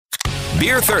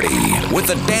Beer 30 with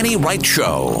the Danny Wright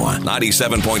Show.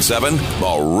 97.7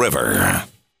 The River.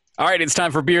 All right, it's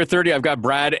time for Beer 30. I've got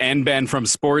Brad and Ben from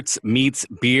Sports Meets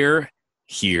Beer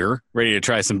here, ready to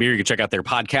try some beer. You can check out their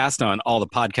podcast on all the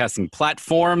podcasting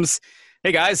platforms.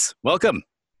 Hey, guys, welcome.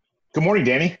 Good morning,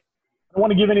 Danny. I don't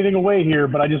want to give anything away here,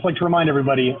 but I just like to remind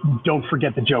everybody, don't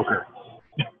forget the Joker.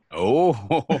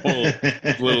 Oh,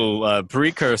 little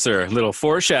precursor, little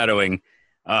foreshadowing.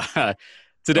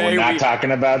 Today we're not talking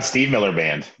about Steve Miller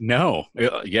Band. No.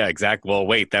 Yeah, exactly. Well,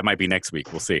 wait, that might be next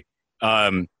week. We'll see.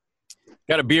 Got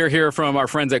a beer here from our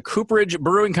friends at Cooperage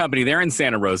Brewing Company. They're in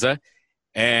Santa Rosa,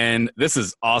 and this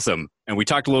is awesome. And we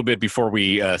talked a little bit before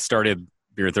we started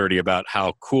Beer 30 about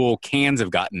how cool cans have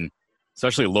gotten,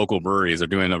 especially local breweries are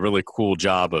doing a really cool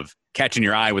job of catching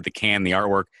your eye with the can, the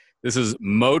artwork. This is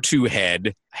Motu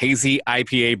Head Hazy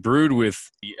IPA brewed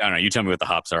with, I don't know, you tell me what the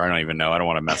hops are. I don't even know. I don't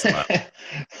want to mess them up.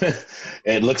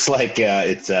 It looks like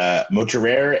it's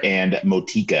Moturere and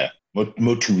Motueka.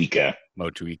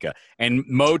 Motueka. And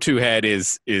Motu Head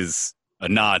is a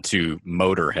nod to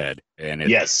Motorhead. And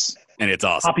yes. And it's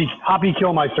awesome. Hoppy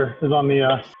Killmeister is on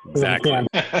the exactly. Can.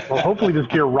 Well, hopefully this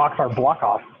beer rocks our block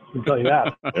off. I can tell you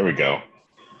that. There we go.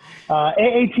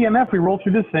 AATMF, we roll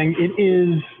through this thing. It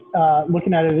is,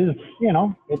 looking at it, is,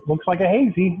 it looks like a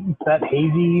hazy. It's that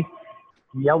hazy,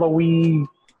 yellowy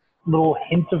little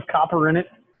hint of copper in it.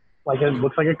 Like it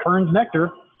looks like a Kern's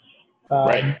Nectar.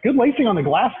 Right. Good lacing on the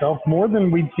glass, though, more than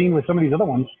we'd seen with some of these other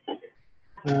ones.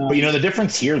 But, the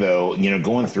difference here, though,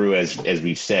 going through, as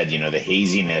we've said, the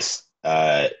haziness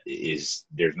is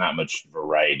there's not much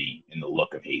variety in the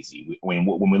look of hazy. When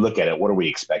we look at it, what are we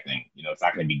expecting? It's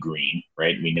not going to be green,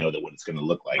 right? We know that what it's going to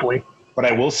look like. But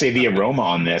I will say the aroma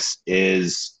on this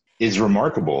is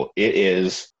remarkable.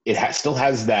 Still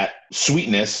has that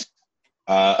sweetness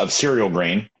of cereal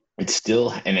grain.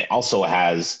 And it also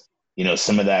has,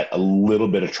 some of that, a little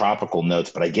bit of tropical notes,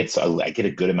 but I get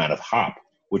a good amount of hop,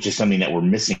 which is something that we're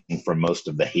missing from most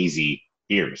of the hazy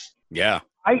beers. Yeah.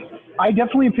 I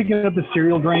definitely am picking up the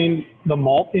cereal grain, the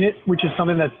malt in it, which is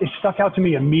something that it stuck out to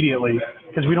me immediately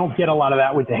because we don't get a lot of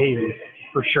that with the hazy,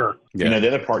 for sure. Yeah. The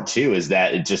other part too is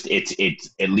that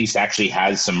it at least actually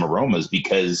has some aromas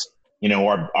because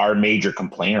our major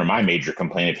complaint, or my major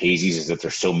complaint of hazies, is that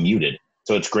they're so muted.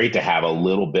 So it's great to have a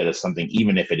little bit of something,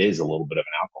 even if it is a little bit of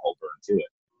an alcohol burn to it.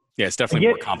 Yeah, it's definitely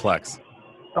more complex.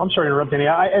 I'm sorry to interrupt, Danny.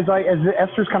 As the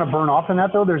esters kind of burn off in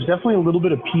that, though, there's definitely a little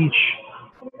bit of peach,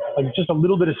 like just a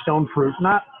little bit of stone fruit.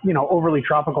 Not, overly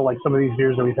tropical like some of these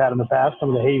beers that we've had in the past. Some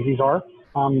of the hazies are.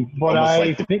 But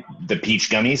I think the peach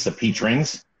gummies, the peach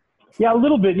rings. Yeah, a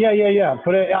little bit. Yeah.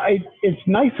 But it's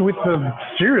nice with the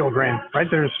cereal grain, right?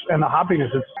 And the hoppiness.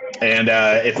 And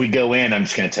if we go in, I'm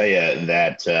just going to tell you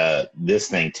that this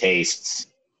thing tastes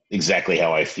exactly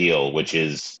how I feel, which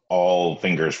is all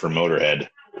fingers for Motorhead.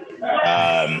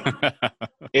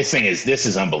 This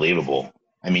is unbelievable.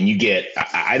 I mean, you get,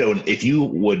 if you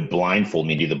would blindfold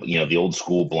me, do the old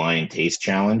school blind taste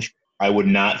challenge, I would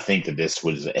not think that this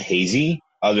was a hazy,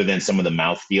 other than some of the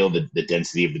mouthfeel, the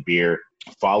density of the beer,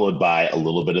 followed by a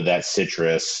little bit of that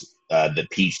citrus, the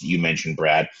peach that you mentioned,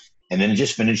 Brad. And then it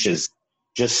just finishes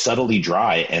just subtly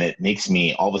dry. And it makes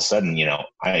me all of a sudden, here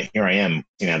I am,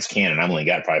 16-ounce can, and I've only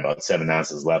got probably about 7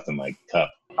 ounces left in my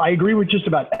cup. I agree with just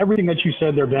about everything that you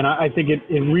said there, Ben. I think it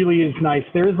really is nice.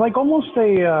 There's like almost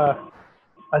a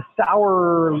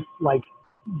sour, like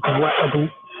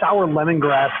sour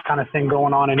lemongrass kind of thing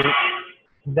going on in it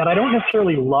that I don't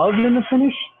necessarily love in the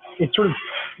finish. It sort of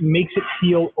makes it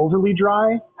feel overly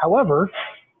dry. However,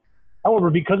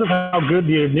 because of how good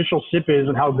the initial sip is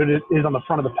and how good it is on the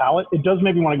front of the palate, it does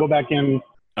make me want to go back in.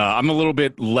 I'm a little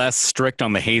bit less strict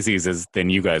on the hazies than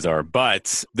you guys are,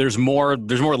 but there's more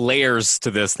layers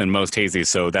to this than most hazies,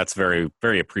 so that's very,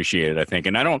 very appreciated, I think.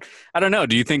 And I don't know.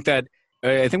 Do you think that?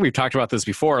 I think we've talked about this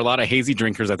before. A lot of hazy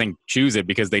drinkers, I think, choose it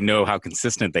because they know how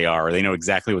consistent they are, or they know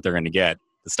exactly what they're going to get.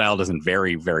 The style doesn't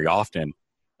vary very often.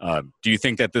 Do you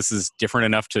think that this is different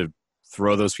enough to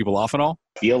throw those people off at all?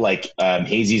 I feel like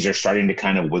hazies are starting to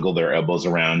kind of wiggle their elbows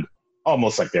around,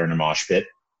 almost like they're in a mosh pit.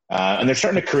 And they're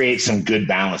starting to create some good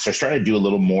balance. They're starting to do a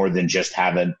little more than just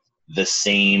having the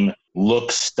same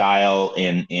look, style,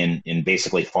 and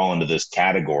basically fall into this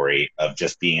category of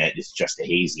just being it's just a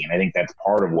hazy. And I think that's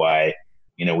part of why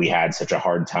we had such a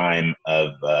hard time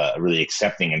of really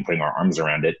accepting and putting our arms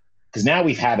around it. Because now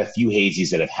we've had a few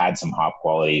hazies that have had some hop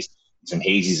qualities, some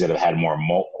hazies that have had more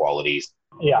malt qualities.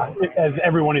 Yeah, as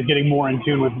everyone is getting more in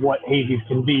tune with what hazies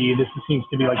can be, this seems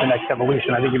to be like the next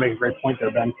evolution. I think you make a great point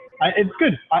there, Ben. It's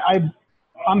good.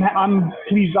 I'm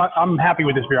pleased. I'm happy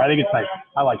with this beer. I think it's nice.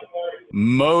 I like it.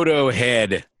 Moto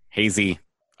Head Hazy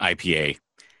IPA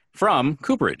from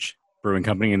Cooperage. Brewing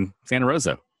Company in Santa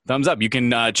Rosa. Thumbs up. You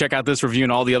can check out this review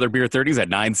and all the other Beer 30s at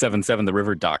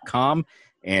 977theriver.com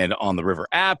and on the River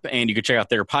app. And you can check out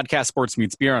their podcast, Sports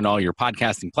Meets Beer, on all your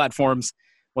podcasting platforms.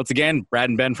 Once again, Brad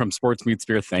and Ben from Sports Meets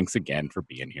Beer, thanks again for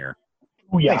being here.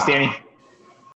 Oh, yeah. Thanks, Danny.